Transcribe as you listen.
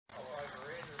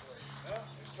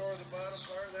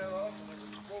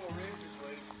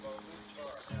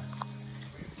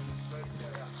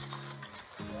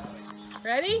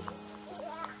Ready?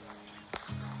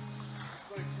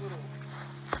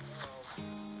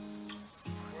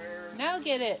 Now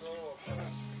get it.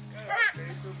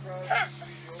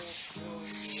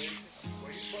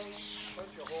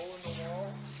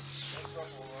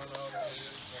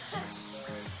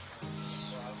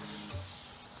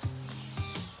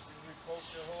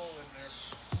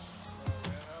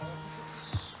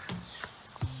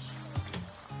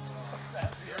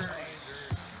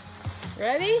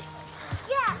 Ready?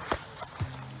 Yeah.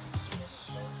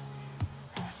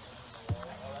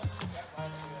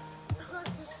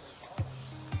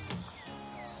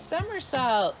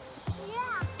 Somersaults.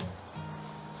 Yeah.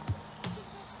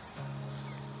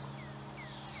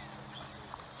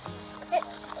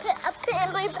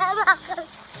 Put my back.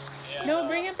 No,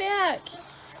 bring it back.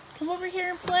 Come over here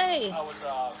and play.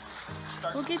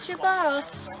 Go get your ball.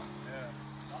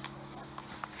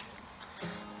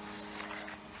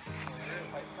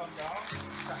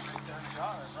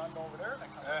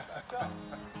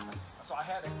 So I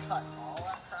had to cut all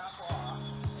that crap off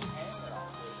and hang it on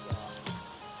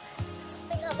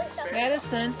this.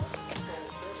 Madison.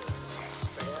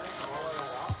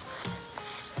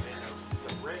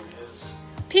 The ring is,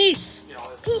 Peace. you know,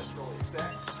 it's really thick.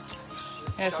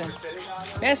 Madison.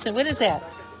 Madison, what is that?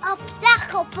 A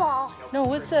black ball. No,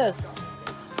 what's this?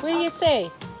 What do you say?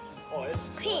 Oh, it's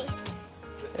Peace.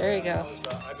 There you go.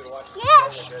 I've been watching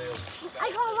Yes. videos. I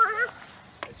don't wanna.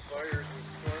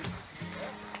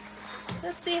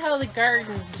 Let's see how the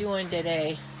garden's doing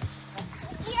today.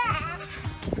 Yeah.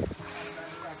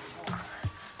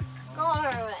 Go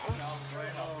away.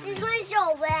 This one's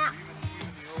so wet.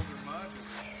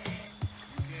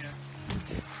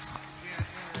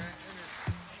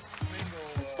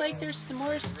 Looks like there's some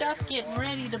more stuff getting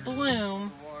ready to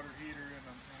bloom.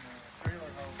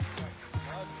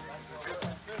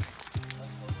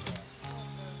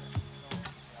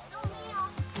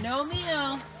 No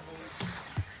meal.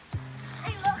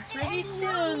 Pretty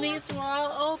soon these will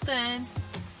all open.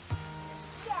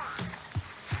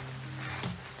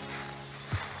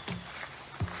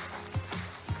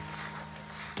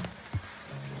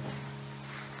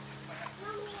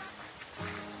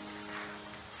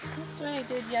 That's what I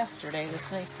did yesterday,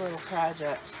 this nice little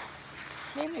project.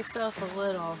 Made myself a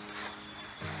little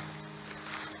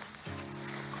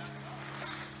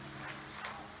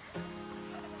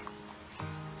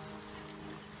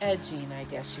edging, I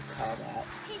guess you'd call that.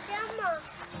 Hey, Grandma,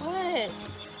 What?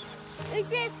 we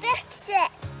did fix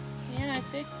it. Yeah, I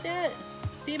fixed it.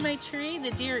 See my tree?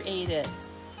 The deer ate it.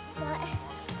 What?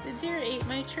 The deer ate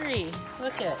my tree.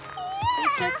 Look it.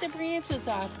 They took the branches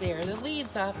off there, the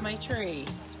leaves off my tree.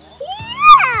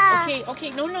 Yeah. Okay, okay,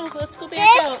 no, let's go back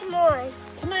out. This one.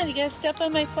 Come on, you gotta step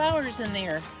on my flowers in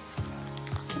there.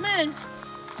 Come on.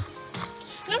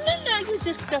 No, you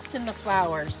just stepped in the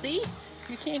flower. See?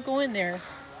 You can't go in there.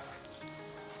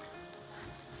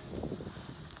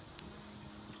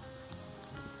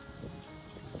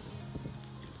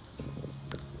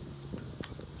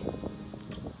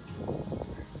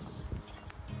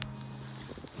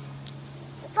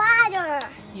 Fire.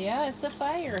 Yeah, it's a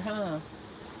fire, huh?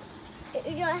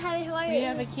 You don't have a fire. We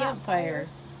have a campfire.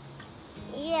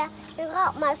 Yeah, you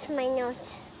got marshmallows.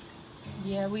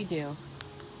 Yeah, we do.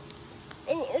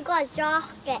 And you got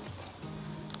chocolate.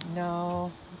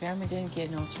 No, Grandma didn't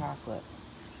get no chocolate.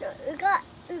 No, you got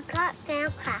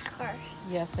graham crackers.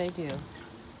 Yes, I do.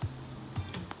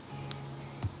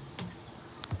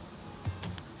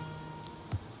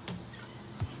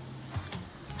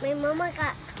 My mama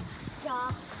got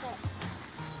chocolate.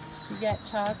 You got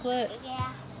chocolate?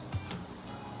 Yeah,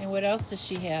 And what else does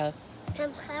she have?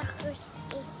 graham crackers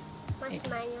and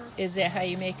marshmallows. Is that how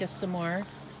you make a s'more?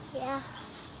 Yeah.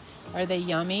 Are they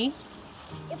yummy?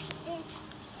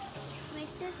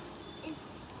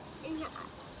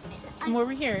 Come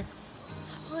over here.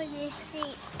 What do you see?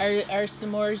 Are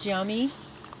s'mores yummy?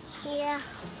 Yeah.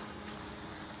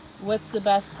 What's the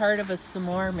best part of a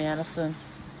s'more, Madison?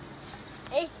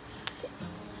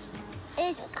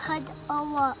 It's cut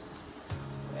over.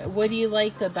 What do you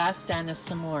like the best on a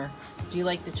s'more? Do you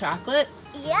like the chocolate?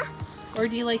 Yeah. Or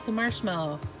do you like the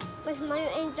marshmallow? Marshmallow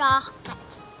and chocolate.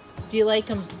 Do you like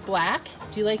them black?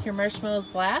 Do you like your marshmallows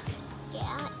black?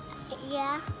 Yeah.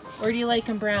 Yeah. Or do you like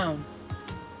them brown?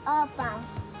 Brown.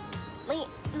 My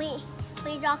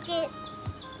chocolate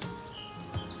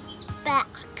black.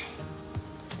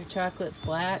 Your chocolate's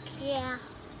black? Yeah.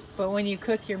 But when you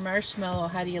cook your marshmallow,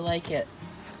 how do you like it?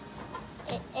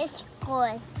 It's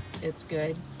good. It's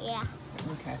good? Yeah.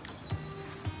 Okay.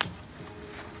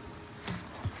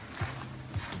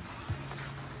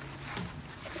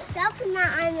 Stop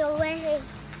not on the way.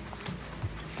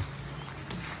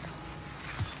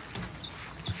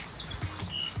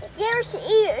 There's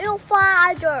your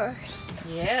flowers.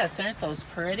 Yes, aren't those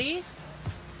pretty?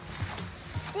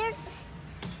 There's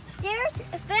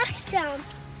some.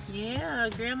 Yeah,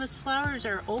 Grandma's flowers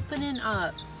are opening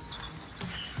up.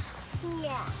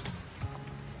 Yeah.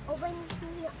 Open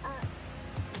up.